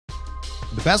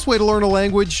The best way to learn a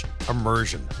language?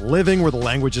 Immersion. Living where the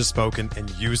language is spoken and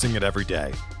using it every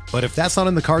day. But if that's not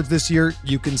in the cards this year,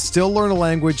 you can still learn a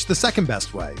language the second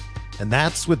best way, and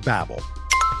that's with Babbel.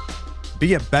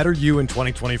 Be a better you in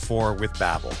 2024 with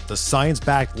Babbel, the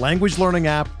science-backed language learning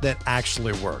app that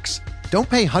actually works. Don't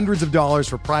pay hundreds of dollars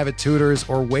for private tutors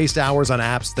or waste hours on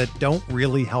apps that don't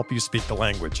really help you speak the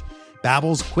language.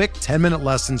 Babbel's quick 10-minute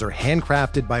lessons are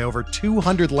handcrafted by over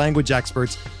 200 language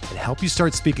experts and help you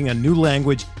start speaking a new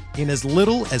language in as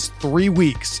little as 3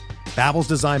 weeks. Babbel's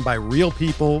designed by real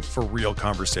people for real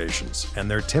conversations,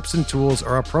 and their tips and tools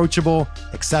are approachable,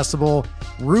 accessible,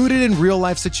 rooted in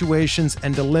real-life situations,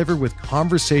 and delivered with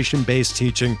conversation-based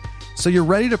teaching, so you're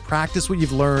ready to practice what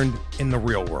you've learned in the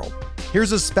real world.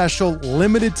 Here's a special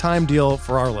limited-time deal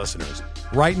for our listeners.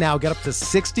 Right now, get up to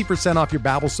 60% off your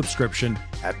Babbel subscription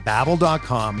at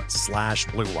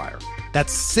babbel.com/Blue Wire.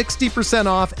 That's 60%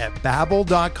 off at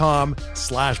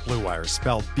babbel.com/Blue Wire,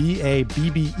 spelled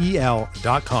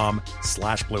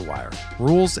BABBEL.com/Blue Wire.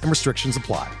 Rules and restrictions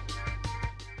apply.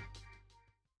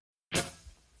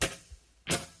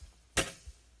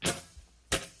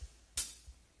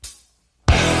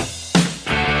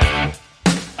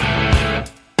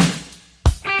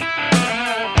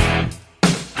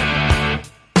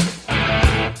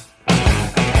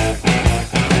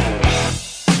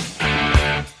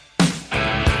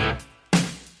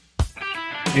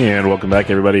 And welcome back,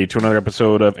 everybody, to another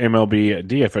episode of MLB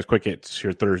DFS Quick Hits,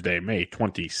 here Thursday, May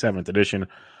 27th edition.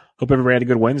 Hope everybody had a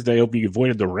good Wednesday. Hope you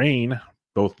avoided the rain.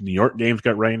 Both New York games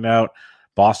got rained out.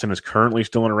 Boston is currently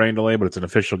still in a rain delay, but it's an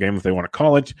official game if they want to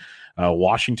call it.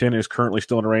 Washington is currently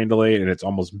still in a rain delay, and it's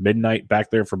almost midnight back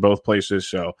there for both places.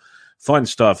 So fun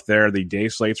stuff there. The day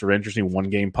slates are interesting. One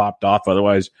game popped off.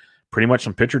 Otherwise, pretty much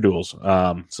some pitcher duels.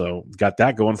 So got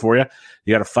that going for you.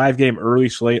 You got a 5-game early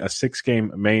slate, a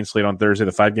 6-game main slate on Thursday.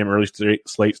 The 5-game early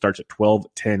slate starts at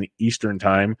 12:10 Eastern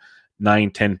time,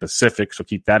 9:10 Pacific. So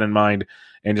keep that in mind.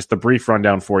 And just a brief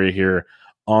rundown for you here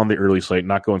on the early slate.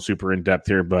 Not going super in depth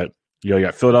here, but you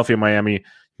got Philadelphia, Miami. You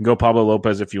can go Pablo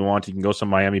Lopez if you want. You can go some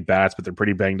Miami bats, but they're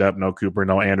pretty banged up. No Cooper,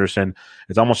 no Anderson.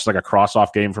 It's almost just like a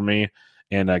cross-off game for me,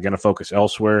 and going to focus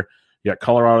elsewhere. You got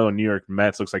Colorado and New York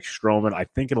Mets. Looks like Stroman. I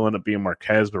think it'll end up being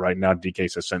Marquez, but right now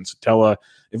DK says Sensatella.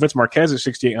 If it's Marquez at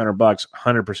 $6,800,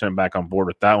 100% back on board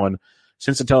with that one.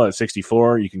 Sensatella at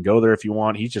 $64, you can go there if you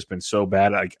want. He's just been so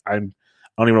bad. I don't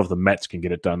even know if the Mets can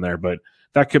get it done there, but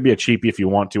that could be a cheapie if you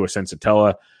want to, a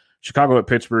Sensatella. Chicago at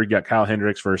Pittsburgh, you got Kyle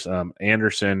Hendricks versus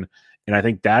Anderson, and I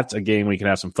think that's a game we can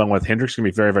have some fun with. Hendricks can be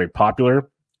very, very popular,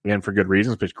 and for good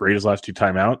reasons. Pitched great his last 2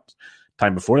 timeouts.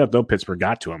 Time before that, though, Pittsburgh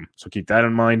got to him. So keep that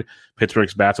in mind.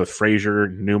 Pittsburgh's bats with Frazier,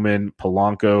 Newman,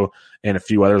 Polanco, and a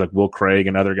few others like Will Craig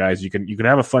and other guys. You can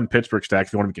have a fun Pittsburgh stack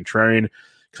if you want to be contrarian,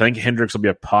 because I think Hendricks will be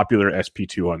a popular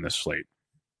SP2 on this slate.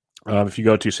 If you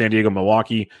go to San Diego,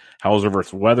 Milwaukee, Hauser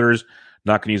versus Weathers,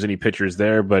 not going to use any pitchers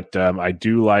there, but I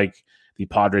do like the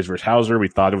Padres versus Hauser. We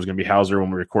thought it was going to be Hauser when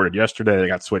we recorded yesterday. They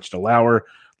got switched to Lauer.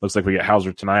 Looks like we get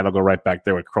Hauser tonight. I'll go right back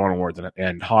there with Cronenworth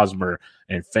and Hosmer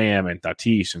and Pham and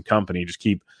Tatis and company. Just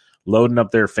keep loading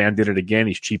up there. Pham did it again.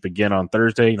 He's cheap again on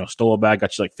Thursday. Stole a bag,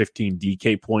 got you like 15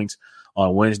 DK points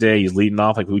on Wednesday. He's leading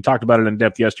off. Like we talked about it in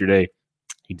depth yesterday.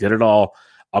 He did it all.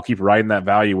 I'll keep riding that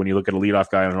value when you look at a leadoff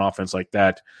guy on an offense like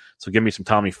that. So give me some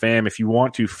Tommy Pham. If you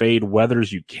want to fade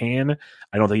Weathers, you can.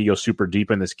 I don't think he goes super deep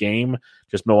in this game.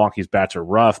 Just Milwaukee's bats are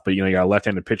rough, but you got a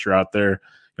left-handed pitcher out there.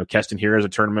 Keston here is a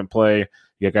tournament play.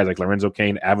 You got guys like Lorenzo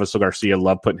Cain, Avisail Garcia.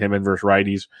 Love putting him in versus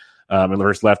righties and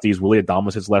versus lefties. Willie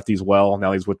Adames hits lefties well.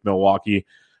 Now he's with Milwaukee.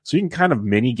 So you can kind of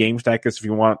mini game stack this if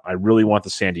you want. I really want the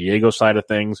San Diego side of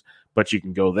things, but you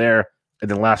can go there.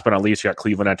 And then last but not least, you got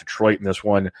Cleveland at Detroit in this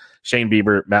one. Shane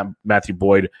Bieber, Matthew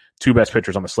Boyd, 2 best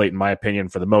pitchers on the slate, in my opinion,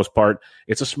 for the most part.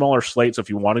 It's a smaller slate, so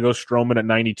if you want to go Stroman at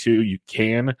 92, you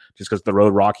can, just because the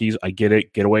road Rockies. I get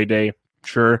it. Getaway day,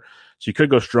 sure. So you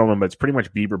could go Stroman, but it's pretty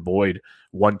much Bieber Boyd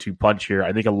 1-2 punch here.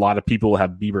 I think a lot of people will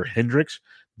have Bieber Hendricks,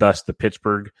 thus the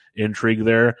Pittsburgh intrigue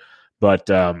there. But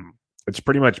it's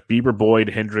pretty much Bieber Boyd,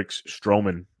 Hendricks,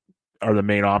 Stroman are the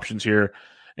main options here.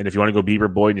 And if you want to go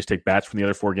Bieber Boyd and just take bats from the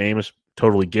other 4 games,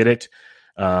 totally get it.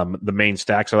 The main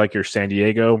stacks I like your San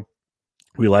Diego.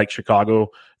 We like Chicago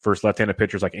first left-handed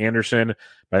pitchers like Anderson.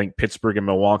 But I think Pittsburgh and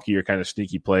Milwaukee are kind of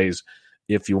sneaky plays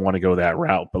if you want to go that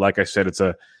route. But like I said, it's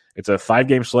a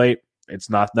 5-game slate. It's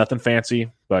nothing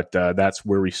fancy, but that's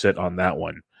where we sit on that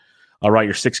one. All right,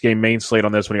 your 6-game main slate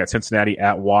on this one. You got Cincinnati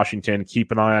at Washington.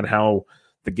 Keep an eye on how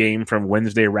the game from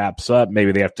Wednesday wraps up.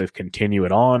 Maybe they have to continue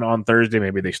it on Thursday.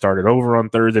 Maybe they start it over on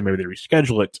Thursday. Maybe they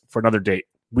reschedule it for another date.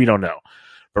 We don't know.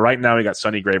 But right now we got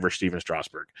Sonny Gray versus Steven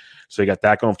Strasburg. So you got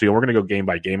that going for you. We're going to go game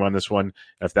by game on this one,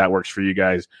 if that works for you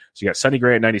guys. So you got Sonny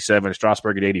Gray at 97,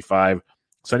 Strasburg at 85.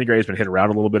 Sonny Gray's been hit around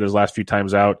a little bit his last few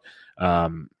times out.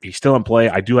 He's still in play.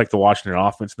 I do like the Washington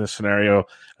offense in this scenario,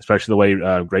 especially the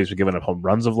way Gray's been giving up home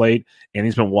runs of late. And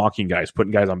he's been walking guys,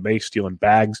 putting guys on base, stealing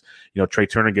bags. Trey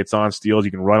Turner gets on, steals.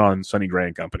 You can run on Sonny Gray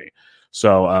and company.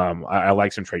 So I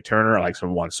like some Trey Turner. I like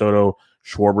some Juan Soto.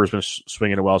 Schwarber's been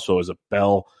swinging it well, so is a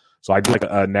Bell. So I do like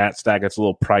a Nat stack that's a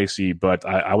little pricey, but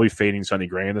I'll be fading Sonny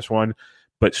Gray in this one.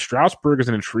 But Strasburg is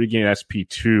an intriguing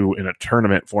SP2 in a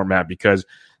tournament format because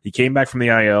he came back from the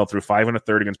IL, threw 5 and a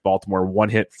third against Baltimore, 1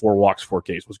 hit, 4 walks, 4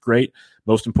 Ks. Was great.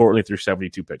 Most importantly, threw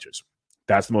 72 pitches.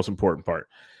 That's the most important part.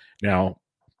 Now,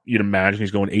 you'd imagine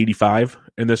he's going 85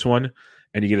 in this one,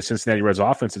 and you get a Cincinnati Reds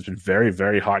offense that's been very,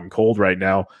 very hot and cold right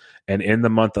now. And in the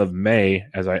month of May,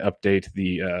 as I update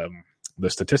the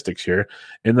statistics here,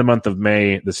 in the month of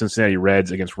May, the Cincinnati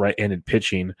Reds against right-handed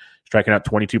pitching, striking out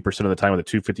 22% of the time with a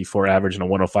 254 average and a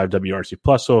 105 WRC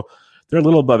plus. So they're a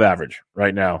little above average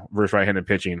right now versus right-handed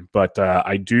pitching. But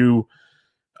I do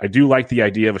like the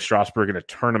idea of a Strasburg in a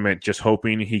tournament, just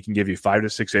hoping he can give you 5 to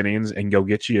 6 innings and go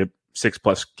get you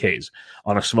 6+ Ks.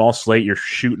 On a small slate, you're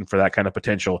shooting for that kind of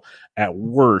potential. At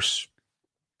worst,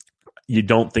 you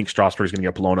don't think Strasburg is going to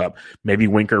get blown up. Maybe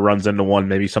Winker runs into one,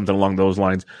 maybe something along those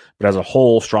lines. But as a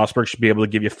whole, Strasburg should be able to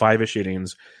give you 5-ish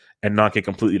innings and not get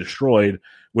completely destroyed,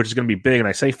 which is going to be big. And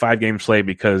I say 5-game slate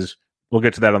because we'll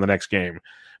get to that on the next game.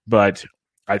 But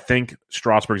I think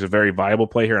Strasburg is a very viable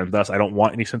play here, and thus I don't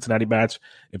want any Cincinnati bats.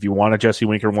 If you want a Jesse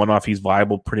Winker one-off, he's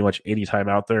viable pretty much any time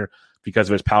out there because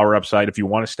of his power upside. If you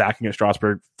want to stacking at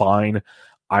Strasburg, fine.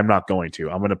 I'm not going to.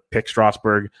 I'm going to pick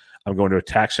Strasburg. I'm going to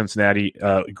attack Cincinnati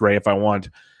Gray if I want.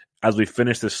 As we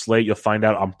finish this slate, you'll find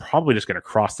out I'm probably just going to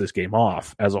cross this game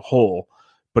off as a whole.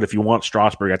 But if you want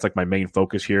Strasburg, that's like my main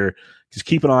focus here. Just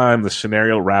keep an eye on the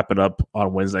scenario wrapping up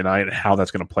on Wednesday night and how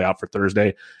that's going to play out for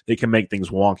Thursday. It can make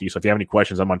things wonky. So if you have any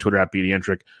questions, I'm on Twitter at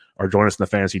BDentric or join us in the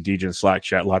Fantasy DJ Slack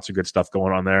chat. Lots of good stuff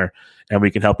going on there. And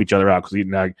we can help each other out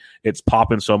because it's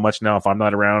popping so much now. If I'm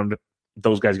not around,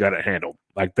 those guys got it handled.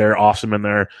 Like, they're awesome in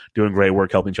there, doing great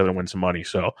work, helping each other win some money.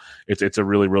 So it's a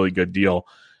really, really good deal.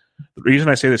 The reason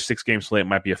I say this 6-game slate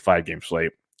might be a 5-game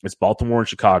slate, it's Baltimore and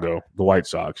Chicago, the White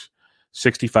Sox,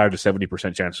 65 to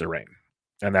 70% chance of rain.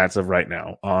 And that's of right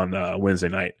now on Wednesday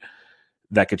night.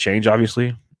 That could change,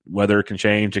 obviously. Weather can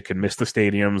change. It could miss the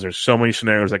stadiums. There's so many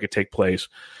scenarios that could take place.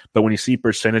 But when you see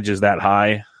percentages that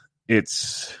high,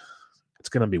 it's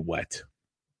going to be wet.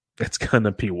 It's going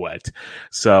to be wet.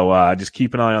 So just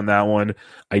keep an eye on that one.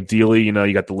 Ideally,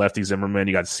 you got the lefty Zimmerman.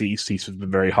 You got Cease. Cease has been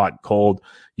very hot and cold.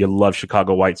 You love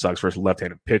Chicago White Sox versus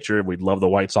left-handed pitcher. We'd love the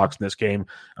White Sox in this game.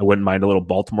 I wouldn't mind a little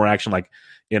Baltimore action. Like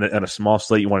in a small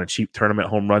slate, you want a cheap tournament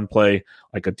home run play,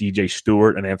 like a DJ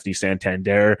Stewart and Anthony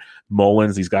Santander,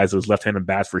 Mullins, these guys, those left-handed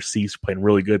bats for Cease playing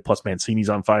really good. Plus Mancini's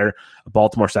on fire. A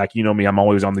Baltimore stack. You know me, I'm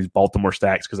always on these Baltimore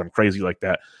stacks because I'm crazy like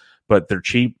that. But they're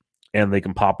cheap and they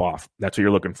can pop off. That's what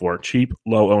you're looking for. Cheap,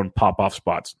 low-owned pop-off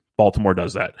spots. Baltimore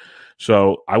does that.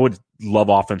 So I would love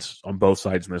offense on both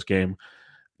sides in this game.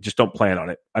 Just don't plan on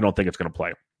it. I don't think it's going to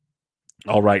play.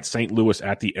 All right, St. Louis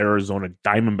at the Arizona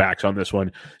Diamondbacks on this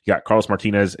one. You got Carlos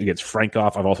Martinez against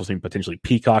Francoff. I've also seen potentially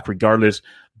Peacock. Regardless,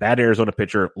 bad Arizona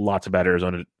pitcher, lots of bad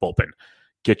Arizona bullpen.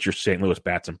 Get your St. Louis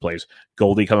bats in place.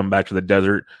 Goldie coming back to the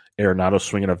desert. Arenado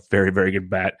swinging a very, very good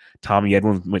bat. Tommy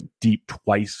Edwin went deep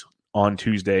twice on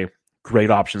Tuesday.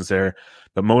 Great options there.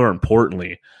 But more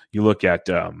importantly, you look at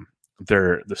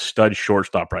the stud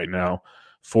shortstop right now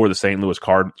for the St. Louis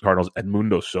Cardinals,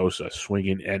 Edmundo Sosa,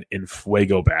 swinging an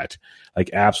Infuego bat, like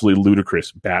absolutely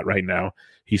ludicrous bat right now.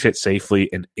 He's hit safely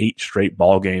in 8 straight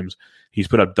ball games. He's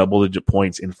put up double-digit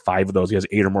points in 5 of those. He has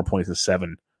 8 or more points in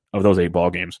 7 of those 8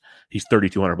 ball games. He's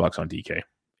 $3,200 on DK,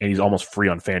 and he's almost free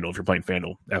on FanDuel if you're playing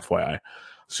FanDuel, FYI.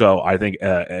 So I think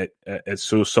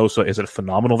Sosa is at a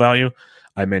phenomenal value.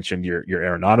 I mentioned your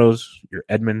Arenados, your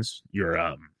Edmonds,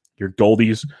 your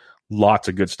Goldies. Lots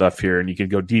of good stuff here, and you can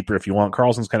go deeper if you want.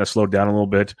 Carlson's kind of slowed down a little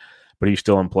bit, but he's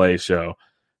still in play. So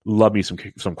love me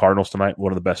some Cardinals tonight.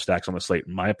 One of the best stacks on the slate,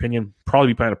 in my opinion.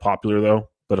 Probably kind of popular, though,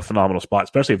 but a phenomenal spot,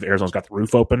 especially if Arizona's got the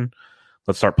roof open.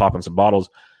 Let's start popping some bottles.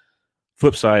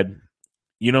 Flip side,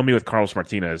 you know me with Carlos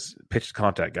Martinez, pitch to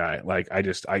contact guy. Like,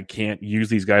 I can't use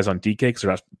these guys on DK because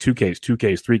they're not 2Ks,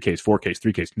 2Ks, 3Ks, 4Ks,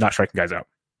 3Ks, not striking guys out.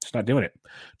 Just not doing it.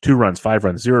 2 runs, 5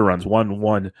 runs, 0 runs, 1,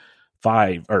 1,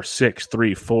 5 or 6,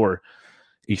 3, 4.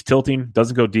 He's tilting,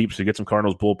 doesn't go deep, so you get some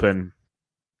Cardinals bullpen.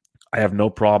 I have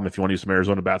no problem if you want to use some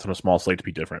Arizona bats on a small slate to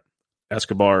be different.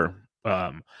 Escobar,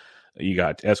 you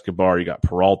got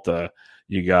Peralta,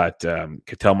 You got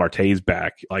Ketel Marte's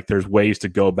back. Like, there's ways to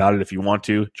go about it if you want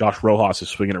to. Josh Rojas is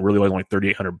swinging it really well, only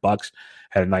 $3,800.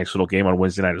 Had a nice little game on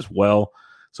Wednesday night as well.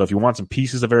 So if you want some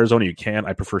pieces of Arizona, you can.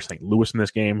 I prefer St. Louis in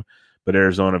this game, but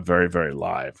Arizona very, very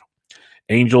live.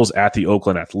 Angels at the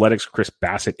Oakland Athletics. Chris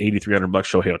Bassett, $8,300.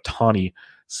 Shohei Ohtani,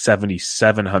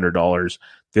 $7,700.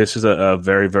 This is a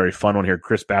very, very fun one here.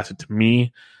 Chris Bassett, to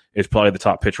me, is probably the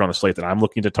top pitcher on the slate that I'm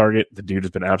looking to target. The dude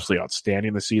has been absolutely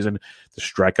outstanding this season. The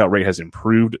strikeout rate has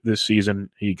improved this season.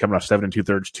 He coming off 7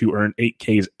 2/3, 2 earned, 8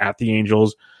 Ks at the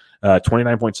Angels.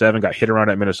 29.7, got hit around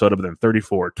at Minnesota, but then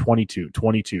 34, 22,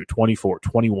 22, 24,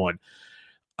 21.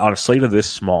 On a slate of this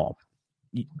small,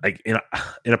 like in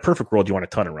a perfect world, you want a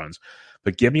ton of runs,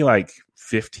 but give me like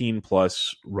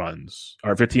 15-plus runs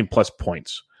or 15-plus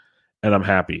points, and I'm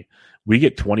happy. We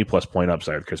get 20-plus point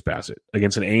upside with Chris Bassett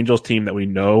against an Angels team that we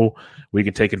know we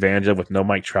can take advantage of with no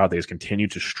Mike Trout. They just continue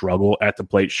to struggle at the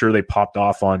plate. Sure, they popped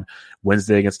off on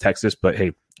Wednesday against Texas, but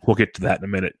hey, we'll get to that in a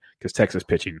minute because Texas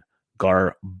pitching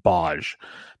garbage.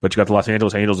 But you got the Los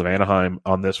Angeles Angels of Anaheim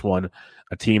on this one,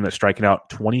 a team that's striking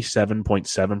out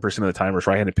 27.7% of the time versus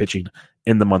right-handed pitching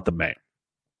in the month of May.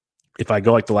 If I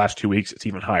go like the last 2 weeks, it's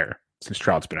even higher since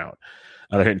Trout's been out.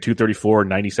 They're hitting 234,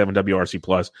 97 WRC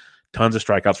plus. Tons of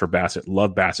strikeouts for Bassett.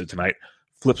 Love Bassett tonight.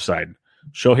 Flip side,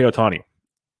 Shohei Ohtani.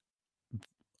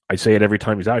 I say it every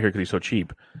time he's out here because he's so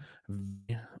cheap.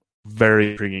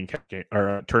 Very intriguing cash game,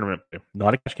 or tournament play.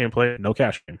 Not a cash game play. No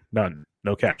cash game. None.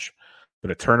 No cash.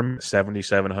 But a tournament,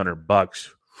 $7,700.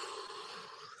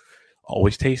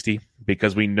 Always tasty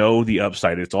because we know the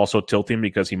upside. It's also tilting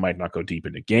because he might not go deep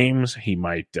into games. He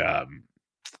might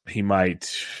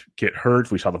get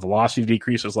hurt. We saw the velocity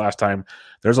decreases last time.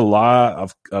 There's a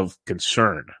lot of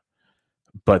concern,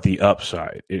 but the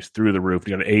upside is through the roof.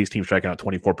 You got an A's team striking out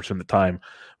 24% of the time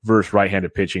versus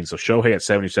right-handed pitching. So Shohei at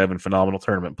 77, phenomenal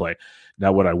tournament play.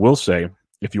 Now, what I will say,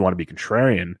 if you want to be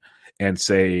contrarian and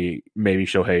say maybe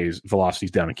Shohei's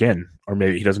velocity's down again, or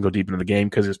maybe he doesn't go deep into the game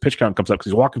because his pitch count comes up because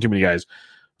he's walking too many guys,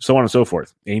 so on and so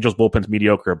forth. Angels bullpen's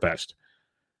mediocre at best.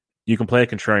 You can play a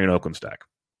contrarian Oakland stack.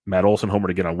 Matt Olson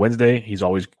homered again on Wednesday. He's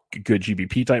always good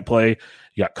GBP type play.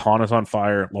 You got Kana's on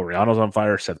fire. Laureano's on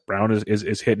fire. Seth Brown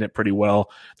is hitting it pretty well.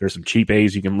 There's some cheap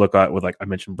A's you can look at with, like I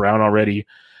mentioned, Brown already.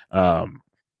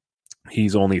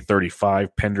 He's only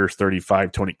 35. Pender's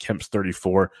 35. Tony Kemp's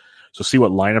 34. So see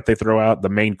what lineup they throw out. The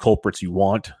main culprits you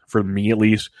want, for me at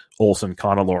least, Olson,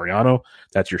 Kana, Laureano.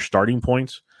 That's your starting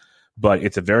points. But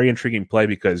it's a very intriguing play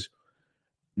because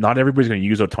not everybody's going to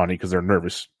use Ohtani because they're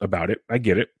nervous about it. I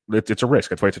get it. It's a risk.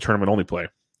 That's why it's a tournament-only play.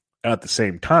 At the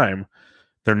same time,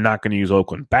 they're not going to use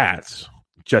Oakland bats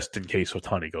just in case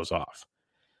Ohtani goes off.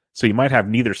 So you might have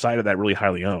neither side of that really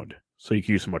highly owned. So you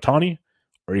can use some Ohtani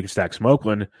or you can stack some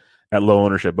Oakland at low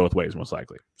ownership both ways, most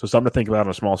likely. So something to think about on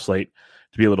a small slate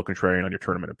to be a little contrarian on your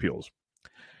tournament appeals.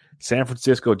 San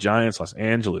Francisco Giants, Los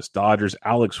Angeles Dodgers,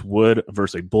 Alex Wood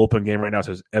versus a bullpen game right now. It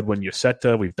says Edwin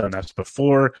Yasetta. We've done that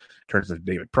before. Turns into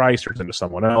David Price, turns into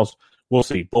someone else. We'll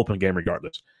see. Bullpen game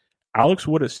regardless. Alex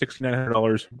Wood at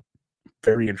 $6,900.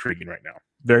 Very intriguing right now.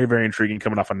 Very, very intriguing.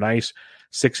 Coming off a nice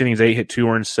 6 innings, 8 hit, 2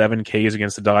 earned, 7 Ks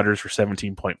against the Dodgers for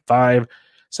 17.5, 17-5,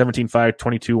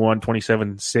 22-1,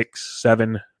 27-6,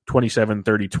 7, 27,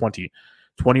 30, 20.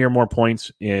 20 or more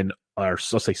points in, or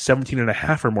let's say 17 and a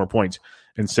half or more points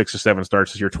in 6 of 7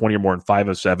 starts this year, 20 or more in 5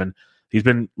 of 7. He's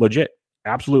been legit,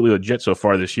 absolutely legit so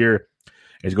far this year.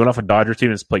 He's going off a Dodgers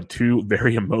team that's played 2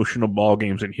 very emotional ball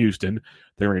games in Houston.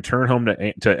 They're going to return home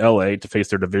to L.A. to face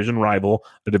their division rival,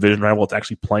 a division rival that's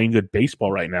actually playing good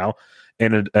baseball right now,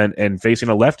 and facing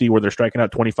a lefty where they're striking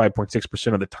out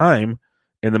 25.6% of the time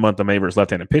in the month of May versus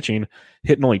left-handed pitching,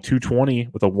 hitting only 220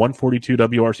 with a 142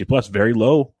 WRC plus, very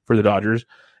low for the Dodgers,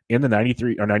 in the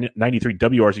 93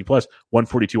 WRC plus,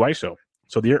 142 ISO.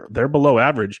 So they're below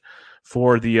average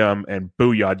for the and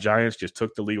booyah, Giants just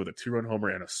took the lead with a 2-run homer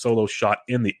and a solo shot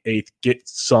in the 8th. Get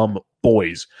some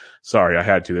boys. Sorry, I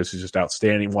had to. This is just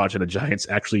outstanding watching the Giants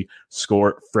actually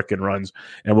score frickin' runs.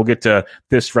 And we'll get to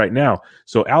this right now.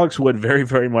 So Alex Wood very,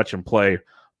 very much in play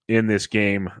in this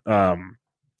game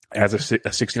as a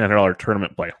 $1,600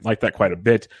 tournament play. I like that quite a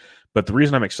bit. But the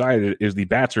reason I'm excited is the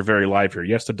bats are very live here.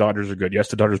 Yes, the Dodgers are good. Yes,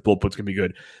 the Dodgers bullpen's can be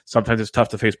good. Sometimes it's tough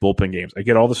to face bullpen games. I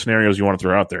get all the scenarios you want to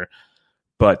throw out there.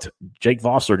 But Jake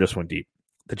Vossler just went deep.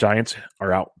 The Giants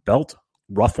are out Belt.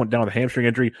 Ruff went down with a hamstring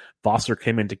injury. Vossler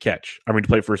came in to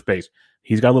play first base.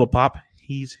 He's got a little pop.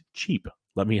 He's cheap.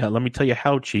 Let me tell you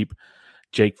how cheap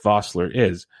Jake Vossler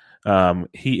is.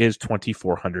 He is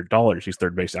 $2,400. He's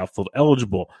third base outfield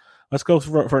eligible. Let's go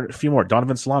for a few more.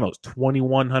 Donovan Solano's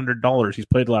 $2,100. He's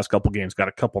played the last couple games, got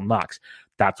a couple knocks.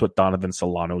 That's what Donovan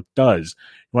Solano does.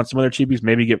 You want some other cheapies?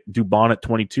 Maybe get Dubon at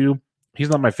 22. He's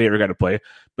not my favorite guy to play,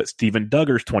 but Steven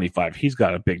Duggar's 25. He's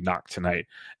got a big knock tonight.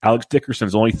 Alex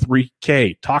Dickerson's only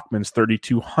 3K. Tauchman's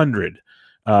 3,200.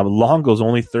 Longo's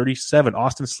only 37.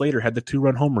 Austin Slater had the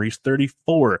 2-run homer. He's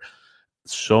 34.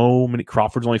 So many.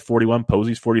 Crawford's only 41.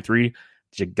 Posey's 43.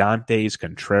 Gigante's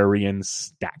contrarian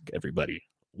stack, everybody.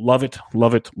 Love it,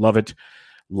 love it, love it,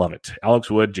 love it.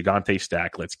 Alex Wood, Gigante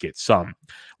stack. Let's get some.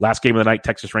 Last game of the night,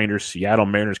 Texas Rangers, Seattle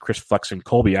Mariners, Chris Flexen,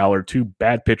 Colby Allard. Two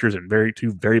bad pitchers and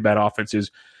two very bad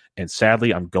offenses. And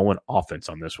sadly, I'm going offense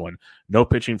on this one. No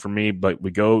pitching for me, but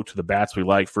we go to the bats we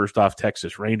like. First off,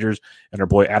 Texas Rangers and our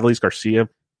boy Adolis Garcia.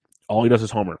 All he does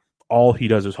is homer. All he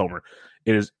does is homer.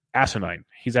 It is asinine.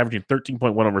 He's averaging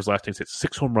 13.1 over his last 10. He's hit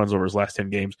 6 home runs over his last 10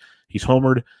 games. He's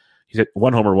homered. He's hit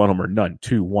 1 homer, none,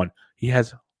 2, 1. He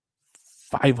has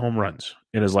 5 home runs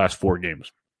in his last 4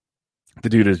 games. The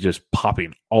dude is just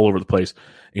popping all over the place.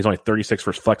 He's only 36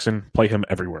 for Flexen. Play him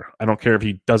everywhere. I don't care if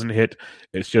he doesn't hit.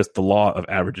 It's just the law of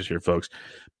averages here, folks.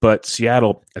 But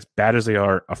Seattle, as bad as they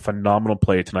are, a phenomenal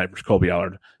play tonight versus Colby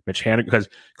Allard. Mitch Haniger, because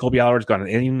Colby Allard's got an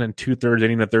inning and 2/3,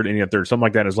 inning and a third, inning and a third, something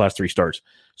like that in his last 3 starts.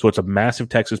 So it's a massive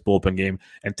Texas bullpen game,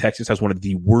 and Texas has one of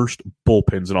the worst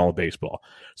bullpens in all of baseball.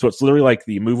 So it's literally like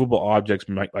the immovable objects,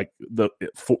 like the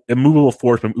immovable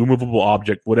force, immovable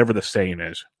object, whatever the saying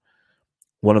is.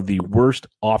 One of the worst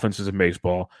offenses in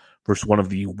baseball versus one of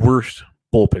the worst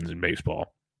bullpens in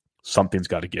baseball. Something's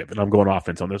got to give. And I'm going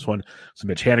offense on this one. So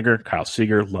Mitch Haniger, Kyle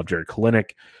Seager, love Jared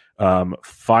Kalenic.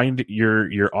 Find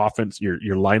your offense, your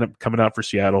lineup coming out for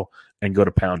Seattle and go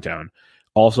to Pound Town.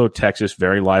 Also, Texas,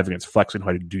 very live against Flexen,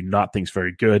 who I do not think is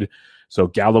very good. So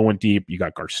Gallo went deep. You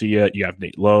got Garcia. You have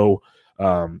Nate Lowe,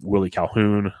 Willie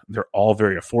Calhoun. They're all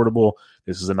very affordable.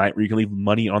 This is a night where you can leave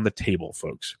money on the table,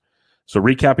 folks. So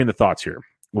recapping the thoughts here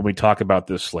when we talk about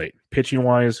this slate.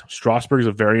 Pitching-wise, Strasburg is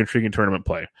a very intriguing tournament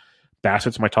play.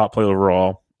 Bassett's my top play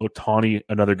overall. Ohtani,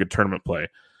 another good tournament play.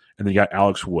 And then you got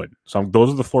Alex Wood. So those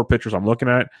are the 4 pitchers I'm looking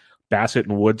at. Bassett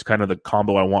and Wood's kind of the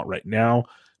combo I want right now.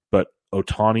 But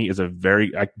Ohtani is a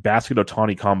very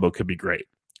Bassett-Ohtani combo could be great.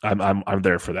 I'm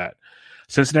there for that.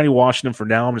 Cincinnati, Washington, for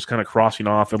now, I'm just kind of crossing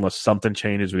off unless something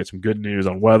changes. We get some good news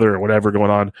on weather or whatever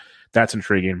going on. That's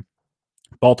intriguing.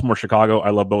 Baltimore, Chicago,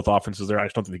 I love both offenses there. I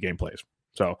just don't think the game plays.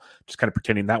 So just kind of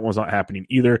pretending that one's not happening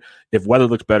either. If weather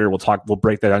looks better, we'll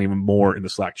break that down even more in the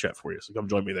Slack chat for you. So come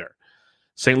join me there.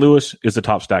 St. Louis is the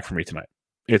top stack for me tonight.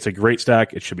 It's a great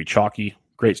stack. It should be chalky.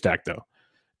 Great stack, though.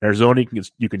 Arizona,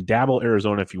 you can dabble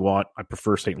Arizona if you want. I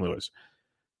prefer St. Louis.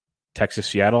 Texas,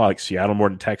 Seattle, I like Seattle more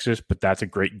than Texas, but that's a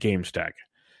great game stack.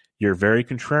 Your very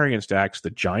contrarian stacks, the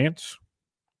Giants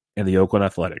and the Oakland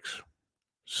Athletics.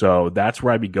 So that's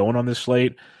where I'd be going on this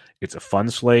slate. It's a fun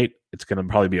slate. It's going to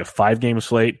probably be a 5-game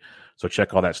slate. So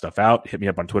check all that stuff out. Hit me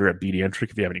up on Twitter at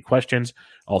BDentric if you have any questions.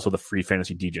 Also, the free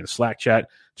Fantasy DGen Slack chat.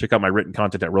 Check out my written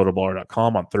content at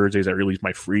rotoballer.com. On Thursdays, I release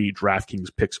my free DraftKings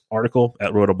picks article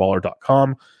at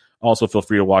rotoballer.com. Also, feel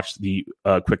free to watch the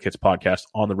Quick Hits podcast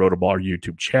on the Rotoballer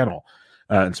YouTube channel.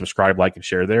 And subscribe, like, and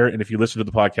share there. And if you listen to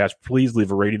the podcast, please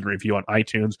leave a rating and review on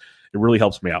iTunes. It really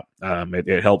helps me out.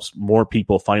 It helps more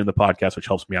people finding the podcast, which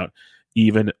helps me out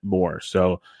even more.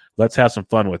 So let's have some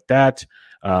fun with that.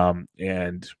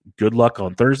 And good luck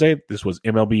on Thursday. This was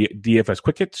MLB DFS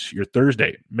Quick Hits, your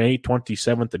Thursday, May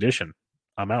 27th edition.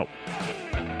 I'm out.